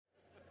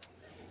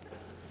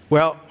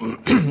Well,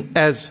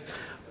 as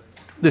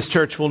this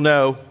church will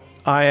know,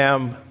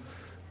 I'm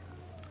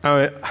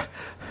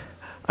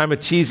a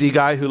cheesy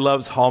guy who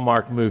loves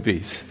Hallmark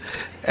movies,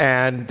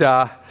 and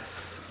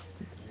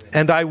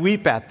I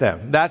weep at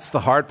them. That's the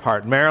hard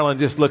part. Marilyn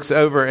just looks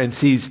over and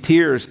sees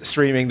tears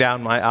streaming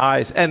down my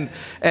eyes, and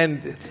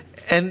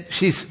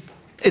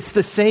it's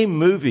the same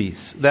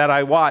movies that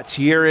I watch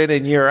year in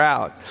and year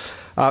out.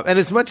 And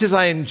as much as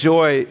I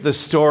enjoy the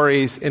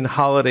stories in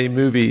holiday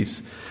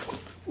movies,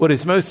 what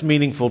is most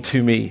meaningful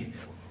to me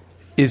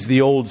is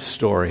the old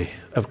story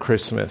of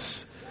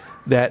Christmas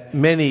that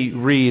many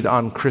read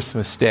on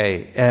Christmas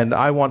Day. And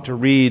I want to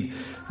read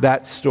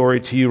that story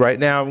to you right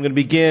now. I'm going to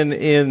begin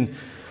in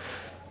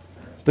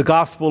the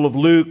Gospel of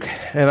Luke,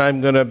 and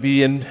I'm going to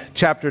be in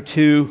chapter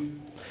 2,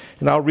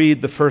 and I'll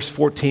read the first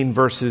 14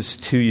 verses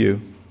to you.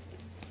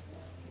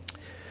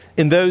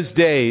 In those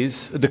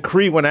days, a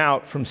decree went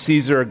out from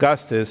Caesar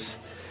Augustus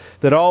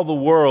that all the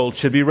world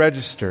should be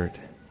registered.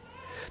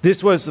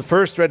 This was the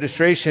first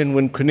registration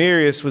when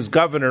Quirinius was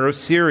governor of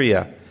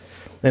Syria,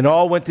 and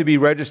all went to be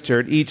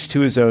registered, each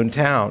to his own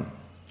town.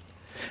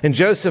 And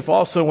Joseph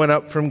also went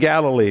up from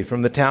Galilee,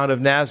 from the town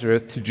of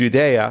Nazareth to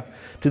Judea,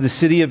 to the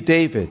city of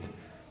David,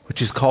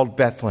 which is called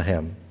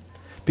Bethlehem,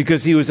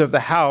 because he was of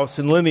the house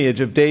and lineage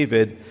of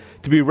David,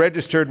 to be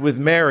registered with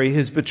Mary,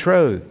 his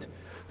betrothed,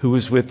 who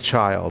was with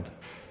child.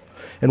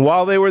 And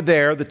while they were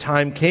there, the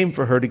time came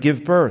for her to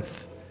give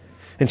birth.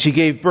 And she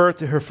gave birth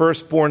to her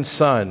firstborn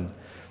son,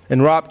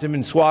 and wrapped him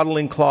in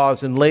swaddling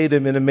cloths and laid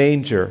him in a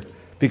manger,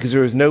 because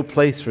there was no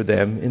place for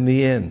them in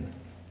the inn.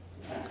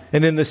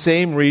 And in the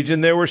same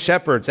region there were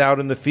shepherds out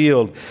in the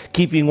field,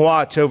 keeping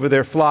watch over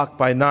their flock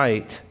by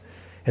night.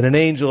 And an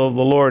angel of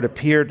the Lord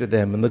appeared to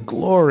them, and the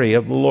glory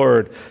of the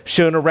Lord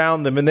shone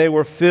around them, and they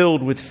were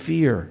filled with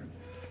fear.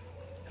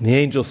 And the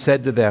angel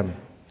said to them,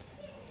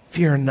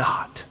 "Fear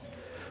not,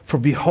 for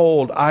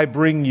behold, I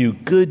bring you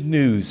good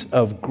news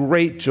of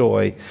great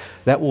joy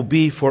that will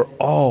be for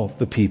all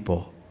the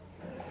people.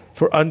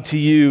 For unto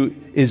you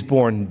is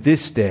born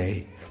this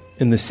day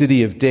in the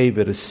city of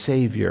David a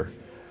Savior,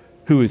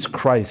 who is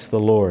Christ the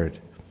Lord.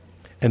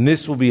 And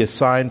this will be a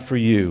sign for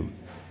you.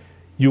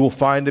 You will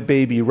find a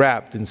baby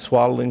wrapped in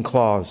swaddling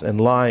cloths and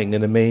lying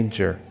in a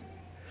manger."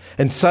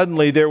 And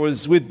suddenly there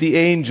was with the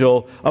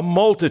angel a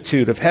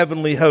multitude of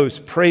heavenly hosts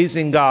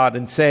praising God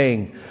and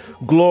saying,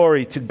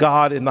 "Glory to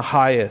God in the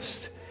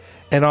highest,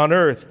 and on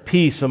earth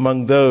peace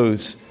among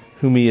those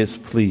whom he is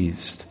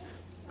pleased."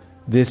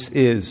 This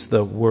is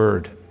the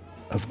word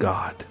of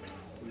God.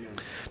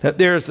 Now,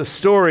 there's the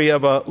story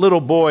of a little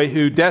boy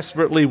who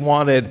desperately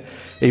wanted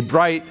a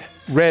bright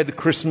red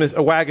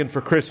wagon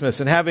for Christmas.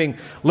 And having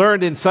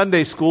learned in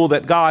Sunday school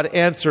that God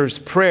answers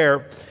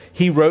prayer,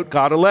 he wrote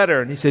God a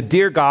letter. And he said,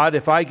 "Dear God,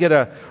 if I get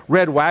a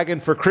red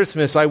wagon for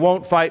Christmas, I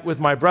won't fight with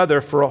my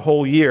brother for a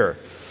whole year."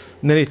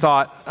 And then he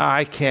thought,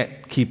 "I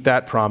can't keep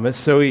that promise."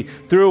 So he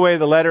threw away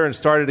the letter and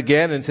started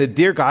again and said,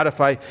 "Dear God,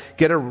 if I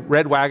get a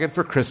red wagon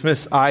for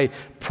Christmas, I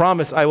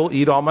promise I will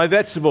eat all my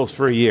vegetables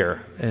for a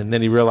year." And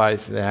then he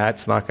realized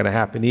that's not going to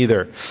happen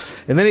either.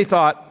 And then he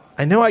thought,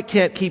 "I know I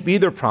can't keep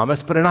either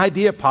promise," but an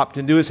idea popped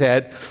into his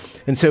head.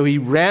 And so he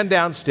ran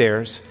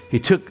downstairs. He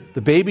took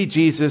the baby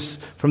Jesus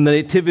from the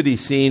nativity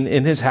scene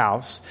in his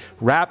house,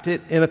 wrapped it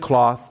in a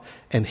cloth,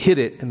 and hid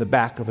it in the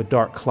back of a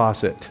dark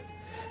closet.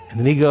 And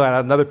then he got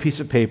out another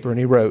piece of paper and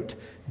he wrote,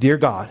 "Dear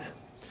God,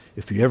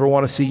 if you ever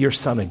want to see your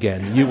son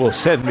again, you will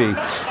send me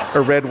a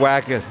red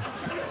wagon."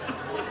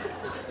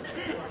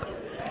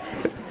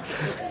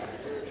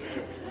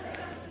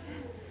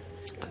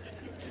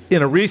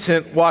 In a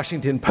recent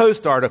Washington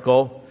Post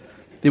article,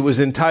 it was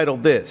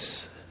entitled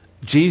this,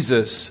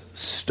 "Jesus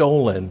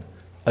Stolen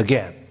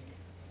Again."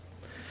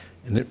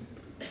 And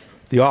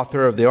the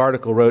author of the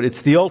article wrote,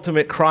 "It's the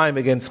ultimate crime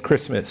against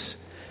Christmas,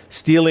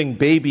 stealing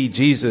baby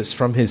Jesus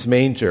from his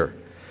manger.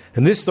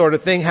 And this sort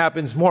of thing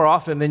happens more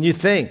often than you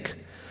think.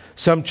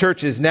 Some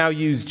churches now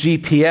use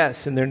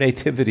GPS in their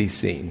nativity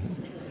scene.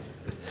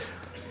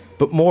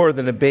 But more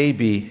than a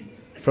baby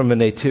from a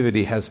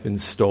nativity has been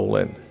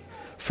stolen.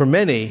 For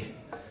many,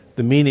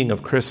 the meaning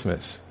of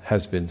Christmas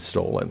has been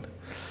stolen."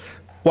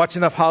 Watch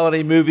enough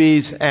holiday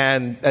movies,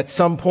 and at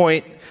some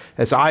point,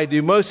 as I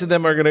do, most of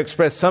them are going to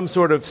express some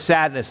sort of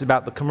sadness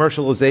about the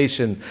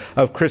commercialization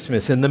of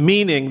Christmas and the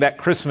meaning that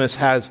Christmas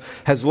has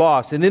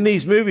lost. And in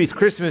these movies,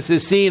 Christmas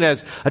is seen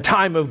as a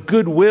time of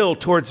goodwill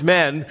towards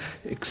men,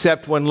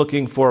 except when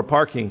looking for a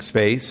parking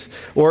space,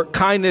 or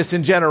kindness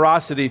and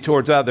generosity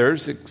towards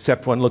others,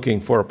 except when looking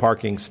for a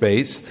parking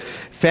space,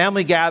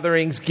 family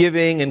gatherings,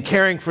 giving, and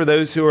caring for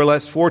those who are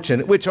less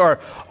fortunate, which are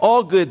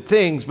all good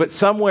things, but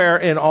somewhere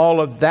in all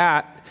of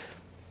that,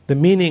 the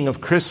meaning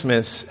of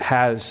Christmas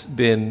has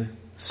been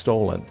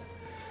stolen.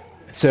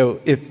 So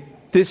if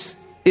this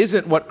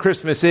isn't what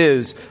Christmas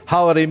is,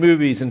 holiday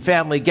movies and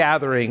family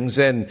gatherings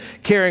and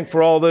caring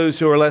for all those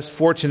who are less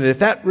fortunate, if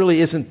that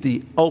really isn't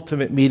the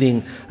ultimate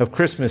meaning of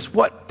Christmas,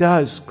 what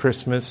does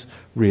Christmas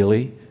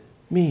really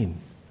mean?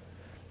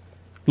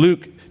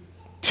 Luke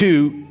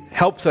 2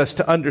 helps us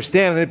to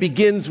understand, and it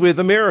begins with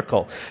a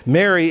miracle.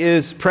 Mary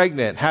is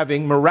pregnant,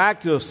 having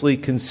miraculously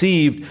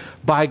conceived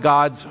by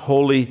God's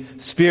Holy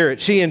Spirit.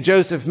 She and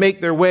Joseph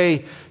make their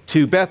way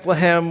to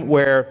Bethlehem,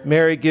 where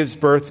Mary gives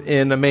birth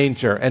in a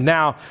manger. And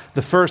now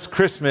the first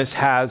Christmas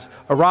has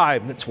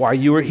arrived. That's why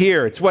you are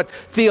here. It's what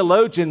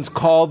theologians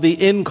call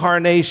the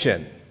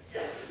incarnation.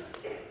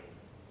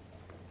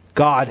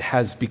 God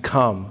has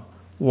become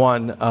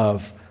one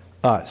of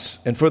us.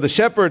 And for the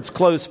shepherds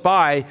close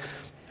by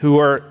who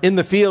are in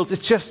the fields,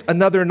 it's just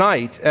another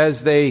night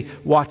as they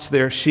watch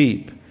their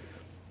sheep.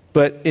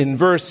 But in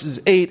verses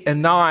 8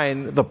 and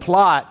 9, the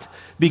plot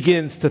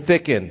begins to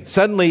thicken.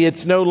 Suddenly,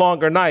 it's no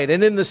longer night.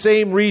 And in the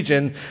same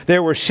region,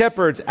 there were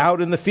shepherds out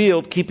in the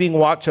field keeping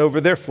watch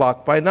over their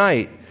flock by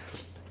night.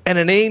 And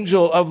an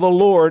angel of the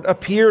Lord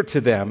appeared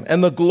to them,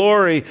 and the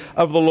glory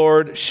of the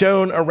Lord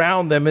shone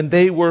around them, and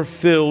they were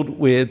filled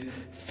with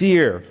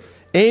fear.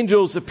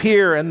 Angels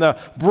appear, and the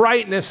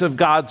brightness of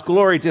God's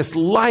glory just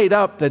light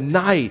up the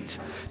night.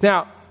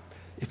 Now,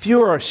 if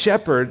you are a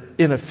shepherd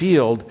in a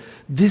field,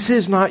 this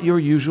is not your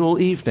usual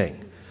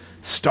evening.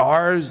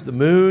 Stars, the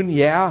moon,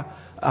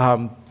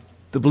 the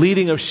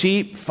bleating of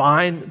sheep,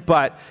 fine,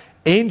 but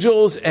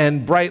angels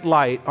and bright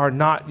light are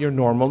not your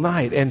normal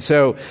night. And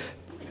so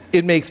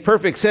it makes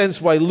perfect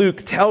sense why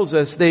Luke tells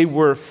us they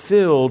were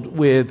filled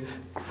with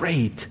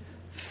great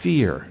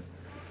fear.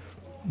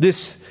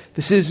 This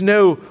is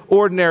no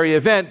ordinary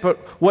event, but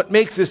what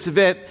makes this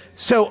event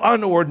so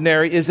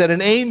unordinary is that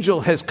an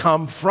angel has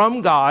come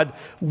from God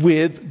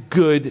with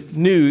good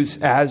news,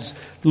 as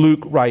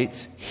Luke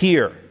writes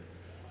here.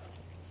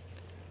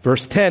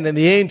 Verse 10, and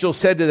the angel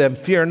said to them,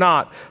 fear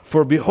not,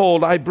 for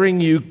behold, I bring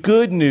you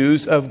good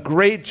news of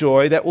great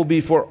joy that will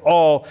be for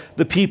all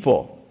the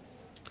people.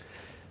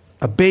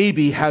 A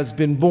baby has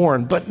been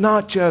born, but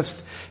not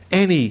just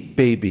any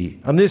baby.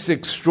 On this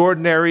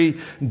extraordinary,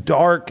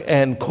 dark,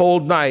 and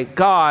cold night,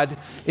 God,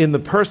 in the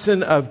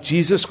person of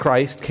Jesus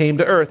Christ, came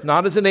to earth,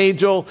 not as an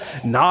angel,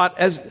 not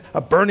as a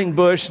burning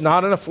bush,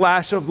 not in a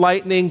flash of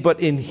lightning,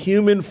 but in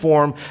human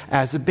form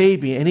as a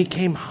baby. And he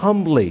came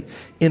humbly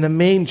in a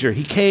manger.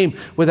 He came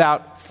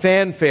without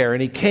fanfare,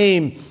 and he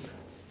came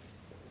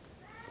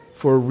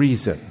for a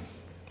reason.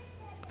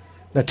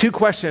 Now, two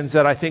questions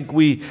that I think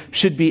we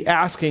should be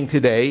asking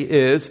today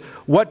is,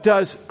 what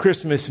does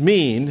Christmas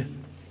mean?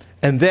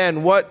 And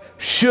then, what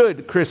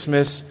should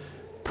Christmas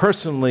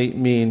personally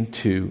mean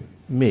to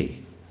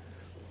me?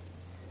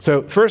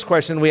 So, first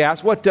question we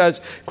ask, what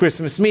does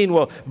Christmas mean?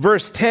 Well,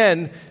 verse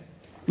 10,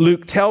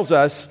 Luke tells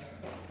us,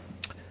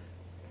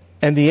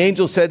 and the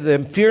angel said to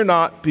them, fear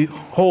not,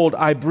 behold,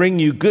 I bring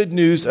you good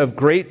news of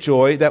great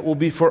joy that will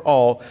be for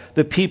all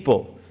the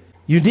people.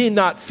 You need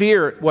not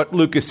fear what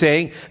Luke is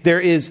saying. There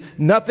is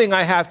nothing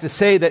I have to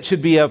say that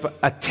should be of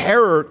a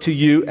terror to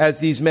you, as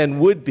these men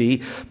would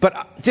be,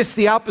 but just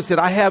the opposite.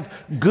 I have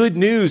good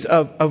news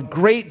of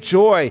great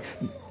joy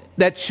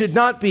that should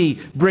not be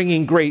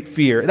bringing great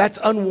fear. That's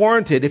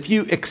unwarranted. If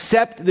you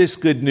accept this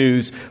good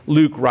news,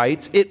 Luke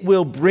writes, it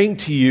will bring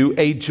to you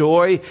a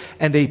joy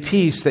and a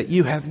peace that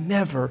you have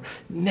never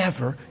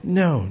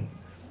known.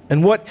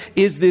 And what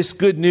is this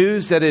good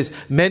news that is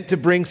meant to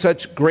bring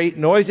such great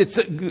noise? It's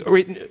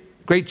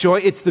great joy.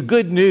 It's the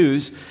good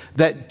news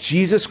that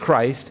Jesus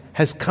Christ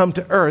has come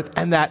to earth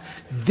and that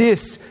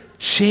this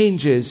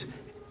changes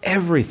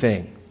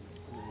everything.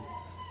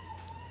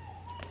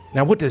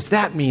 Now, what does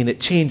that mean? It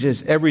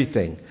changes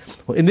everything.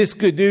 Well, in this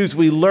good news,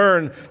 we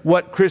learn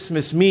what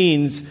Christmas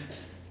means,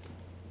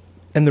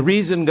 and the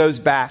reason goes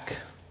back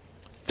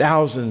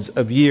thousands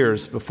of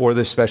years before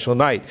this special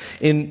night.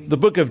 In the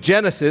book of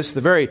Genesis,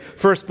 the very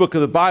first book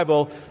of the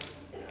Bible,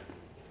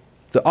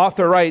 the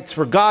author writes,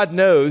 for God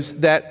knows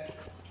that,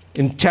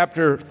 in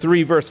chapter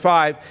 3, verse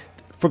 5,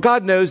 for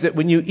God knows that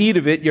when you eat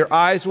of it, your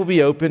eyes will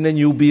be opened and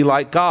you'll be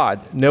like God,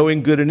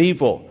 knowing good and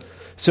evil.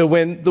 So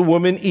when the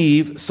woman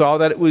Eve saw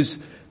that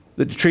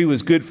the tree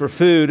was good for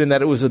food and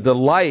that it was a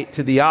delight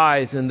to the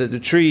eyes and that the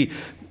tree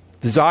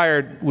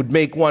desired would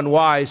make one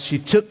wise, she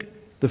took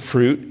the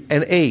fruit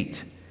and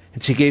ate.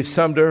 And she gave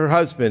some to her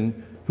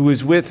husband who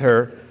was with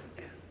her,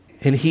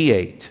 and he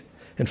ate.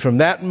 And from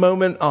that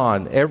moment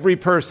on, every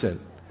person,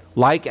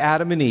 like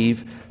Adam and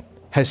Eve,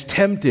 has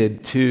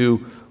tempted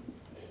to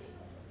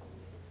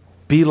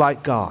be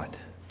like God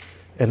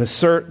and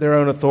assert their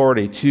own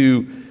authority,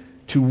 to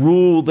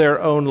rule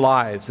their own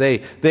lives.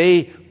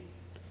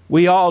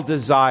 We all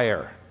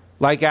desire,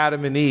 like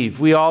Adam and Eve,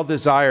 we all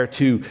desire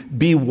to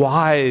be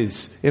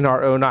wise in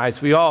our own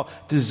eyes. We all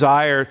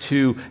desire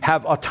to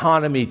have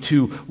autonomy,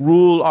 to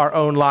rule our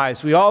own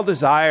lives. We all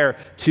desire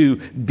to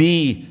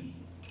be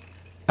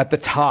at the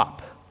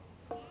top.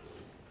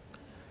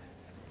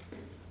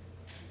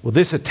 Well,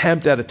 this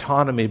attempt at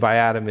autonomy by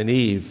Adam and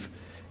Eve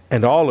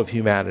and all of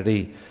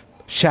humanity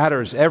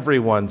shatters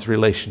everyone's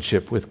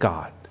relationship with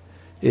God.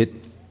 It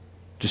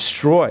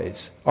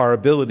destroys our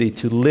ability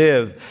to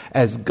live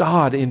as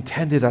God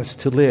intended us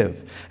to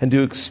live and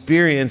to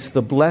experience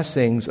the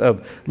blessings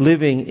of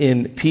living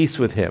in peace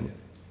with Him.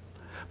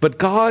 But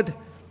God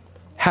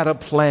had a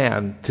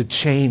plan to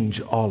change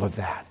all of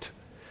that.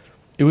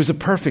 It was a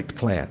perfect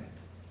plan.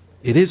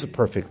 It is a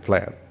perfect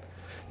plan.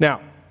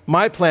 Now,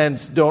 my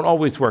plans don't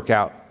always work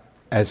out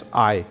as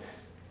I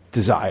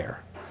desire.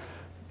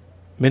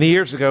 Many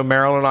years ago,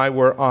 Meryl and I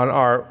were on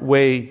our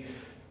way.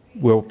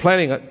 We were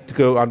planning to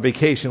go on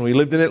vacation. We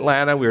lived in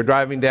Atlanta. We were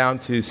driving down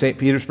to St.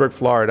 Petersburg,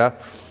 Florida.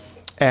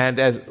 And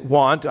as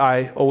wont,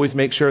 I always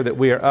make sure that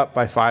we are up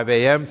by 5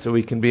 a.m. so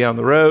we can be on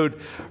the road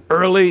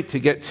early to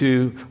get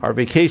to our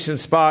vacation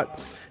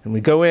spot. And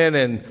we go in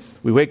and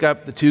we wake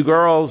up the two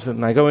girls,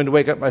 and I go in to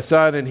wake up my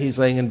son, and he's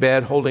laying in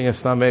bed holding his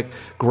stomach,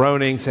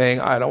 groaning,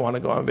 saying, I don't want to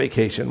go on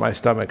vacation. My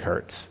stomach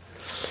hurts.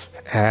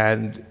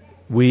 And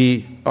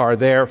we are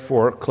there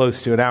for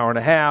close to an hour and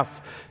a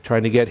half,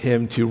 trying to get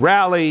him to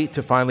rally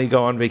to finally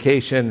go on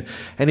vacation.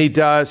 And he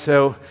does.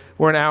 So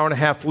we're an hour and a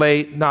half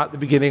late, not the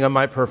beginning of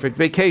my perfect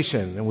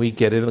vacation. And we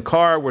get in the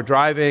car, we're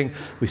driving,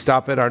 we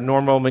stop at our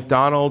normal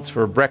McDonald's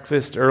for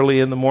breakfast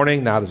early in the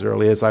morning, not as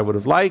early as I would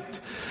have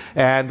liked.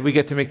 And we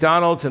get to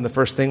McDonald's, and the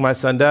first thing my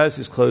son does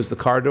is close the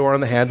car door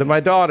on the hand of my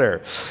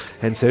daughter.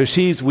 And so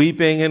she's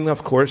weeping, and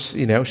of course,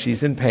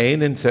 she's in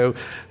pain, and so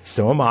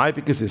am I,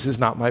 because this is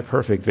not my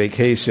perfect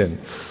vacation.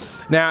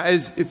 Now,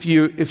 if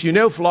you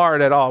know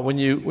Florida at all,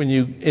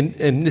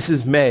 and this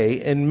is May.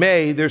 In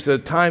May, there's a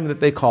time that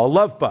they call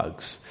love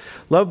bugs.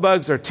 Love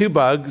bugs are two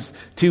bugs,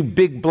 two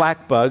big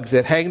black bugs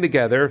that hang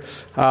together,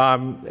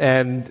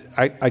 and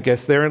I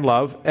guess they're in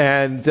love,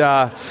 and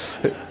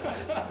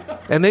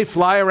they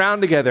fly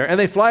around together, and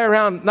they fly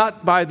around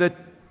not by the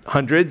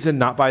hundreds and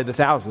not by the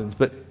thousands,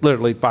 but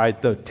literally by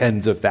the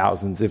tens of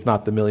thousands, if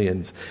not the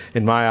millions,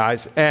 in my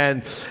eyes.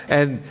 And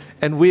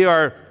we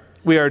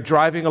are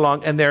driving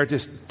along, and there are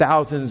just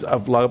thousands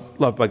of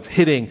love bugs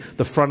hitting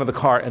the front of the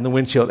car and the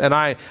windshield. And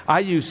I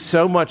use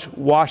so much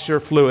washer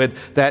fluid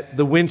that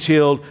the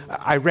windshield,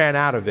 I ran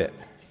out of it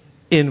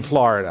in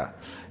Florida.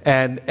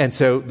 And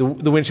so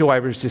the windshield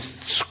wiper is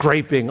just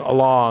scraping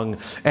along,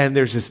 and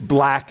there's this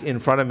black in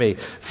front of me.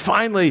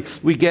 Finally,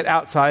 we get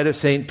outside of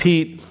St.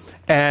 Pete,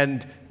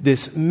 and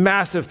this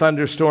massive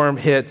thunderstorm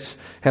hits,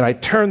 and I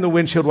turn the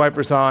windshield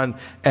wipers on,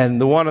 and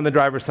the one on the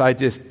driver's side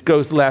just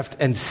goes left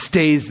and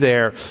stays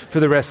there for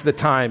the rest of the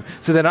time.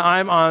 So then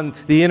I'm on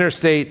the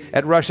interstate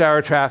at rush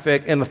hour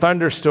traffic in a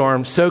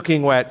thunderstorm,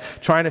 soaking wet,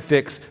 trying to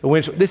fix a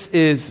windshield. This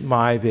is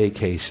my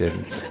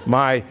vacation,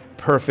 my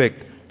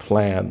perfect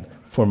plan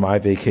for my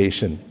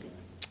vacation.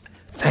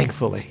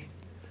 Thankfully,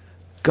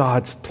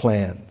 God's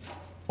plans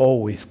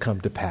always come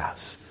to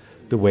pass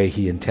the way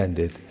He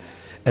intended.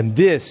 And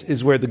this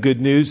is where the good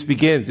news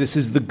begins. This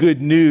is the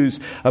good news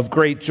of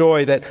great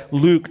joy that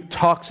Luke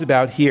talks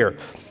about here.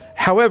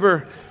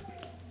 However,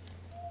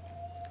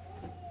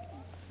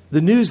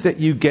 the news that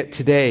you get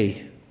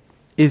today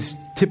is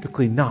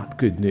typically not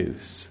good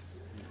news.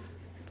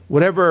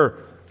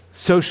 Whatever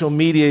social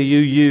media you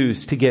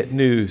use to get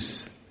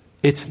news,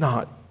 it's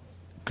not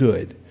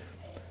good.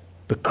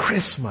 But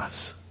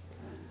Christmas,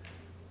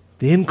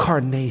 the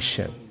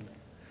incarnation,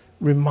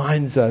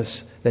 reminds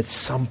us that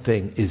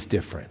something is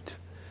different.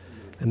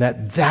 And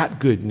that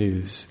good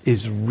news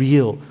is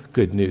real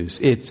good news.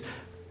 It's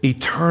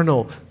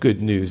eternal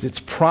good news. It's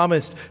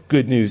promised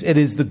good news. It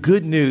is the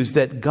good news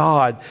that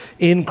God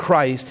in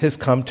Christ has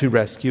come to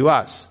rescue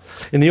us.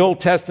 In the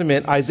Old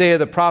Testament, Isaiah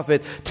the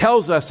prophet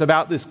tells us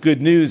about this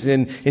good news.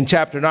 In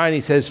chapter 9,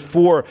 he says,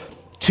 "For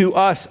to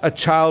us a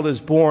child is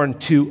born,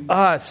 to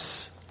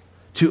us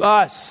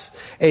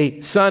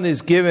a son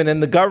is given,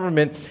 and the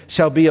government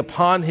shall be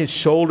upon his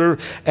shoulder,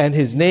 and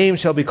his name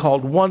shall be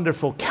called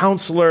Wonderful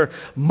Counselor,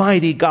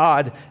 Mighty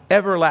God,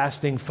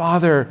 Everlasting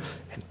Father,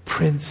 and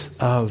Prince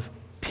of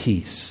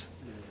Peace."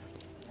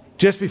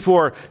 Just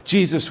before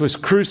Jesus was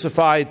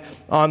crucified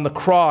on the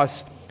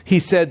cross, he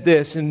said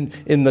this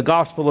in the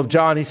Gospel of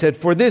John. He said,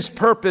 "For this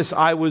purpose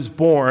I was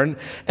born,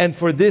 and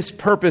for this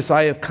purpose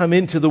I have come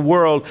into the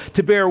world,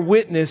 to bear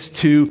witness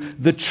to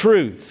the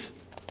truth."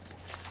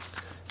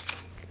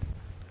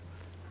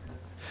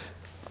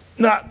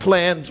 Not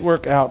plans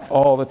work out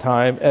all the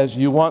time as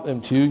you want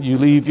them to. You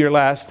leave your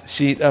last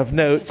sheet of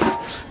notes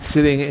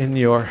sitting in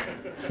your...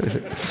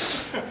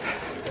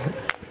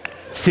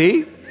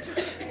 See?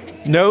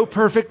 No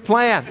perfect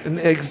plan.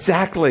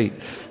 Exactly.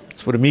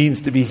 That's what it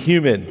means to be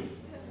human.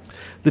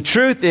 The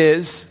truth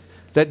is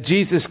that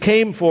Jesus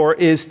came for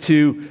is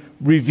to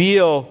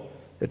reveal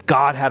that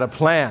God had a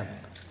plan,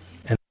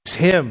 and it was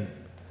Him.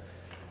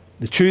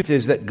 The truth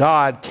is that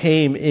God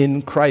came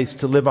in Christ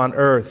to live on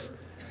earth.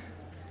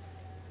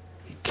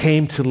 He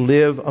came to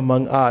live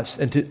among us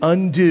and to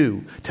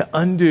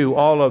undo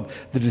all of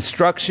the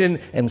destruction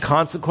and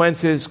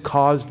consequences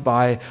caused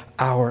by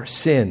our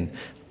sin.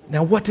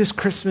 Now, what does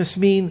Christmas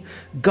mean?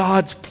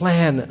 God's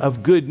plan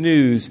of good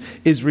news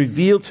is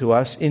revealed to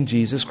us in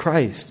Jesus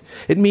Christ.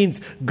 It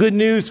means good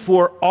news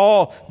for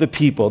all the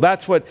people.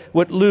 That's what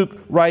Luke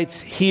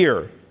writes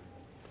here.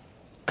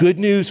 Good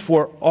news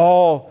for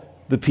all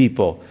the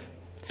people.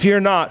 Fear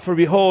not, for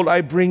behold,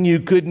 I bring you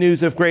good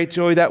news of great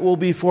joy that will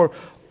be for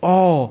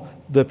all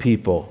the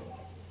people.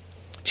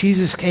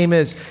 Jesus came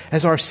as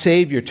our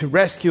Savior to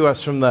rescue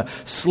us from the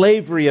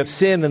slavery of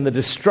sin and the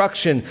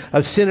destruction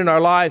of sin in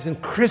our lives.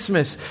 And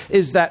Christmas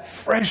is that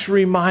fresh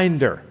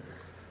reminder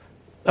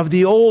of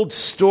the old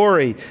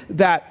story,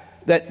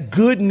 that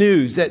good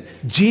news that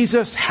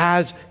Jesus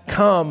has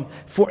come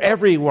for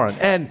everyone.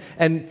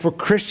 And for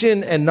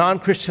Christian and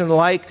non-Christian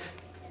alike,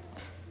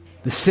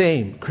 the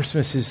same.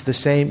 Christmas is the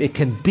same. It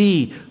can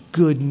be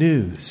good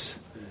news.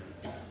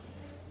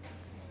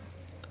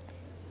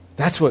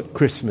 That's what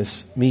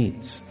Christmas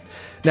means.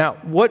 Now,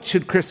 what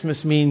should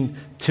Christmas mean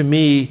to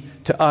me,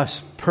 to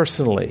us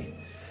personally?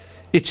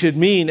 It should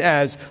mean,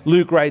 as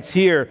Luke writes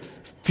here,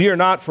 "Fear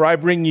not, for I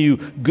bring you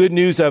good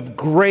news of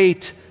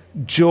great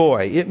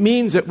joy." It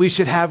means that we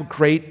should have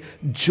great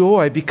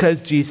joy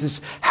because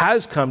Jesus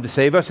has come to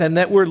save us and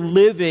that we're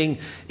living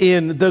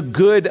in the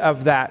good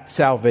of that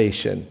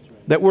salvation.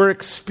 That we're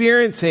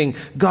experiencing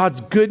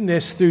God's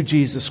goodness through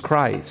Jesus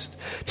Christ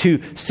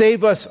to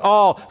save us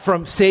all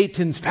from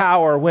Satan's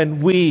power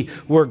when we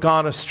were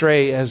gone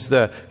astray, as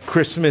the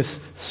Christmas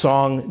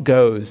song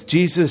goes.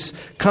 Jesus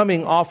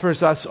coming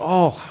offers us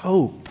all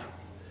hope.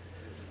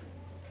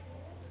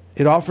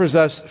 It offers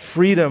us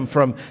freedom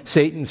from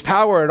Satan's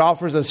power. It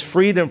offers us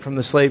freedom from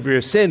the slavery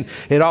of sin.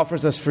 It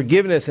offers us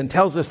forgiveness and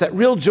tells us that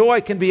real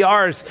joy can be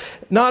ours,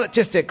 not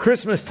just at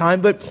Christmas time,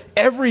 but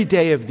every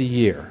day of the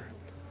year.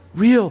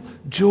 Real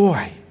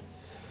joy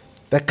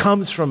that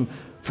comes from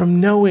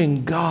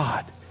knowing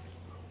God.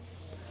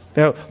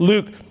 Now,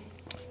 Luke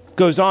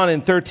goes on in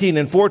 13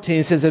 and 14.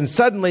 He says, "And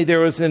suddenly there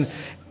was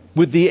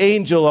with the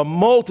angel a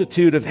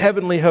multitude of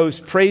heavenly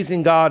hosts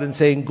praising God and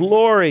saying,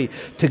 'Glory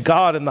to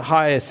God in the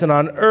highest, and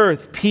on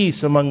earth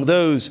peace among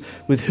those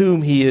with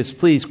whom he is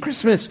pleased.'"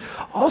 Christmas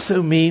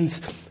also means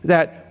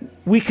that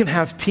we can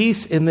have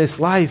peace in this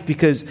life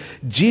because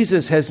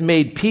Jesus has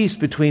made peace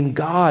between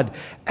God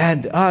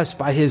and us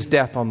by his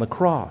death on the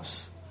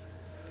cross.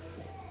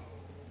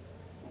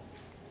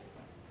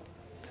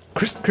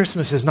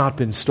 Christmas has not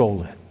been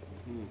stolen.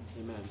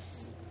 Amen.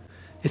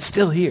 It's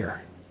still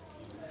here.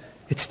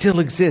 It still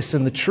exists,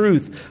 and the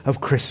truth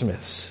of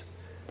Christmas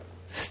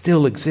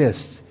still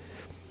exists.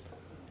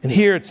 And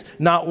here it's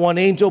not one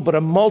angel, but a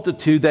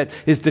multitude that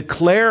is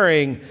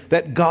declaring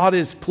that God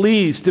is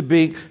pleased to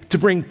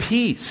bring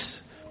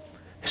peace.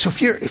 So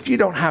if you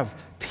don't have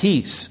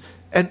peace,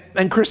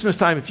 and Christmas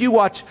time, if you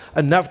watch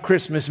enough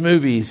Christmas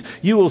movies,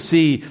 you will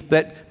see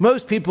that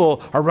most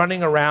people are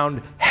running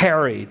around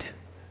harried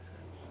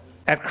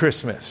at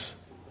Christmas.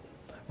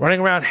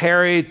 Running around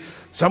harried,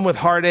 some with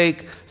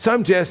heartache,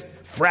 some just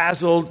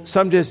frazzled,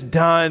 some just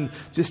done,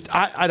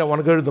 I don't want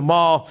to go to the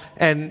mall,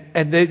 and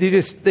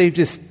they've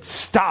just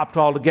stopped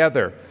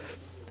altogether.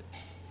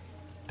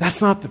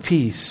 That's not the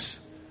peace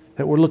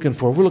that we're looking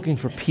for. We're looking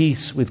for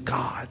peace with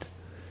God.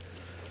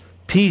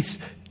 Peace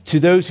to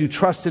those who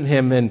trust in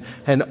him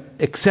and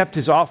accept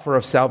his offer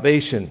of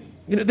salvation.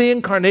 You know, the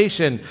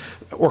incarnation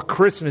or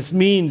Christmas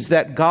means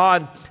that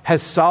God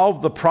has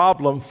solved the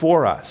problem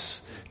for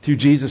us through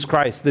Jesus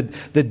Christ.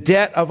 The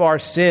debt of our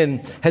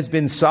sin has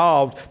been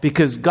solved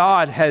because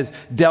God has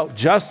dealt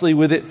justly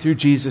with it through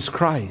Jesus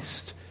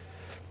Christ.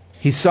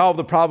 He solved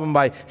the problem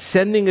by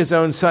sending his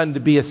own son to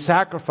be a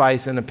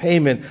sacrifice and a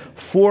payment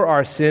for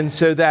our sin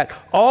so that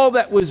all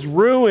that was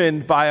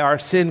ruined by our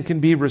sin can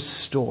be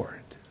restored.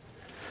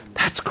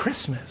 That's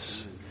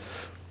Christmas.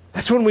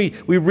 That's when we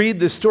read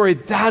this story,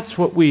 that's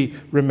what we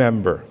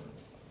remember.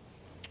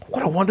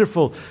 What a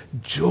wonderful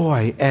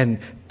joy and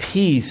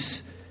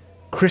peace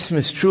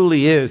Christmas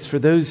truly is for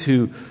those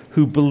who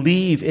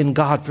believe in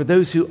God, for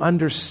those who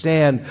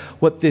understand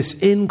what this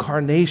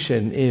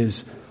incarnation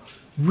is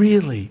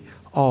really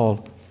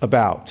all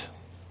about.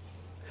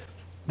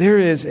 There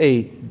is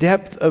a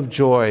depth of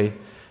joy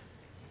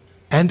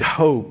and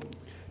hope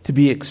to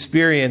be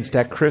experienced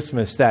at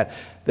Christmas that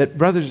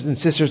brothers and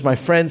sisters, my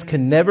friends,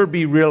 can never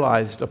be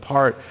realized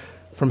apart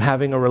from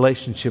having a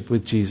relationship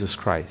with Jesus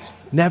Christ.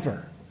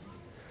 Never.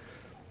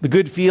 The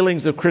good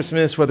feelings of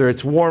Christmas, whether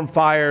it's warm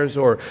fires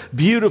or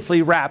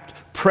beautifully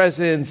wrapped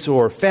presents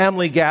or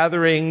family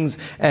gatherings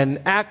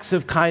and acts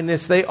of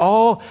kindness, they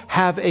all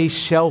have a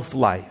shelf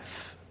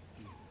life.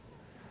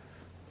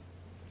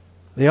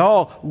 They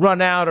all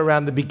run out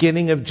around the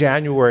beginning of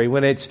January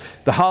when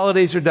the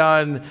holidays are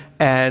done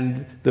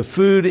and the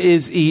food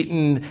is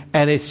eaten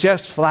and it's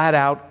just flat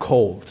out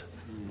cold.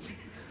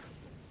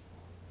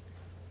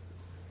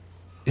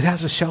 It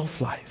has a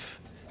shelf life.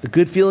 The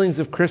good feelings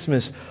of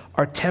Christmas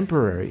are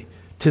temporary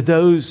to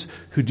those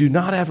who do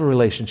not have a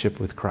relationship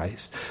with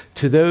Christ,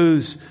 to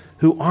those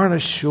who aren't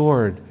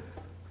assured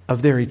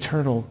of their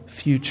eternal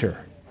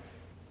future,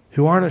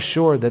 who aren't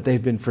assured that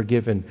they've been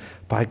forgiven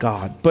by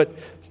God. But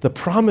the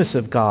promise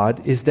of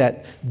God is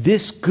that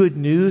this good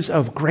news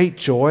of great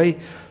joy,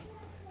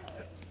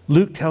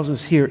 Luke tells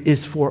us here,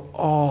 is for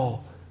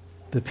all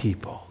the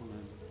people.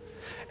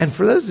 And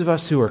for those of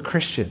us who are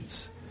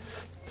Christians,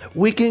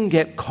 we can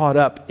get caught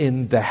up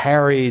in the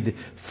harried,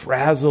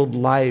 frazzled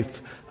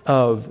life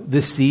of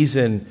this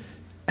season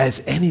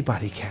as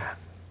anybody can.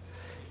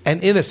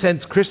 And in a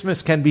sense,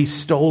 Christmas can be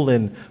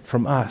stolen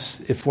from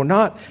us if we're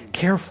not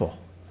careful.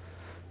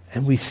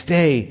 And we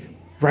stay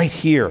right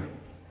here.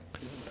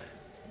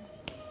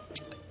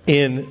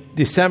 In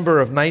December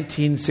of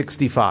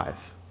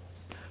 1965,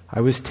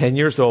 I was 10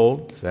 years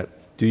old.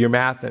 Do your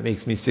math, that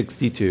makes me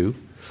 62.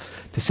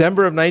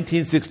 December of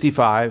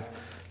 1965,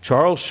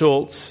 Charles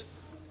Schulz,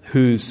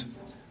 whose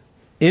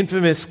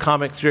infamous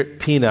comic strip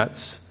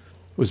Peanuts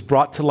was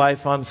brought to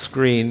life on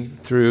screen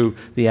through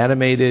the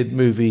animated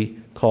movie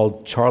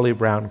called Charlie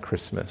Brown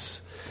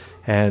Christmas.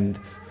 And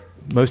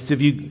most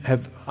of you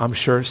have, I'm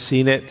sure,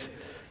 seen it.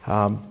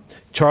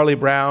 Charlie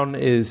Brown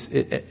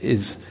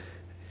is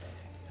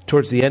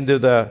towards the end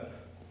of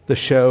the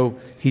show,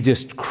 he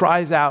just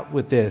cries out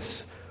with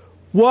this: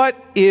 "What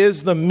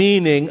is the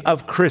meaning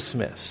of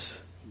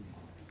Christmas?"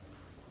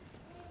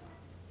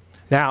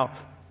 Now,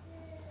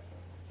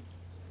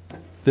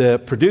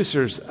 the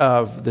producers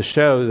of the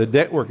show, the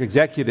network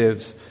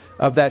executives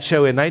of that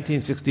show in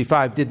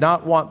 1965, did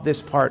not want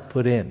this part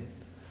put in.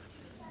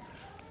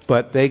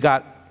 But they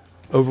got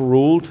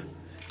overruled,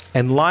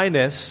 and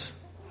Linus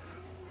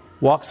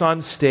walks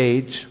on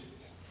stage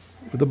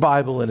with a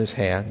Bible in his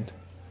hand,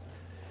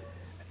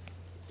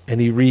 and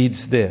he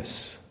reads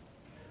this: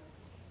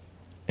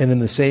 "And in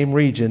the same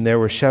region there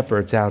were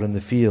shepherds out in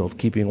the field,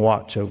 keeping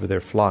watch over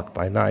their flock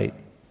by night.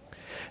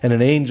 And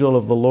an angel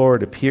of the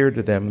Lord appeared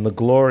to them, and the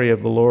glory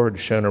of the Lord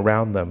shone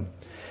around them,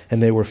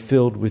 and they were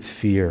filled with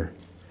fear.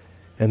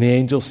 And the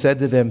angel said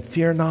to them,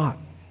 'Fear not,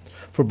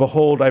 for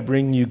behold, I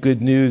bring you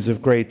good news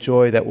of great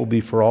joy that will be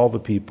for all the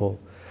people.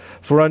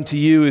 For unto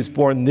you is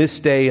born this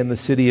day in the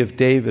city of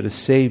David a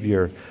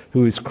Savior,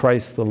 who is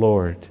Christ the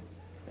Lord.'"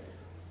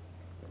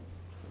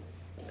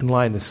 And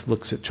Linus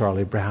looks at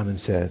Charlie Brown and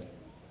said,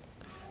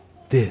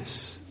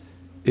 "This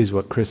is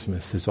what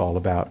Christmas is all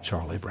about,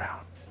 Charlie Brown.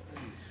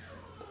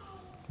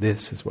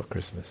 This is what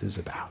Christmas is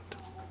about."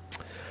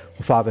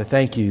 Well, Father,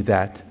 thank you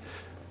that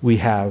we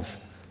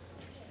have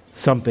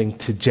something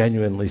to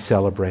genuinely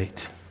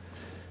celebrate,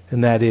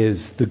 and that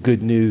is the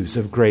good news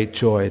of great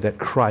joy that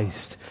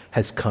Christ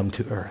has come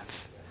to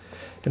earth.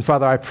 And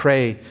Father, I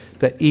pray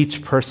that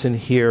each person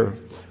here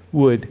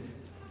would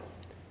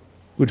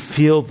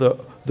feel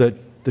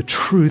the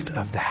truth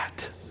of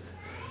that,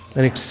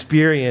 and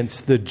experience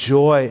the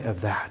joy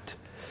of that,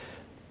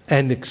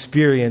 and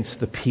experience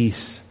the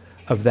peace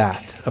of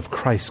that, of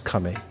Christ's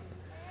coming,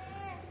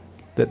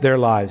 that their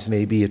lives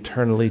may be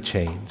eternally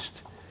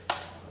changed.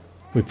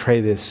 We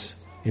pray this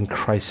in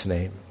Christ's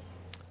name.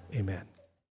 Amen.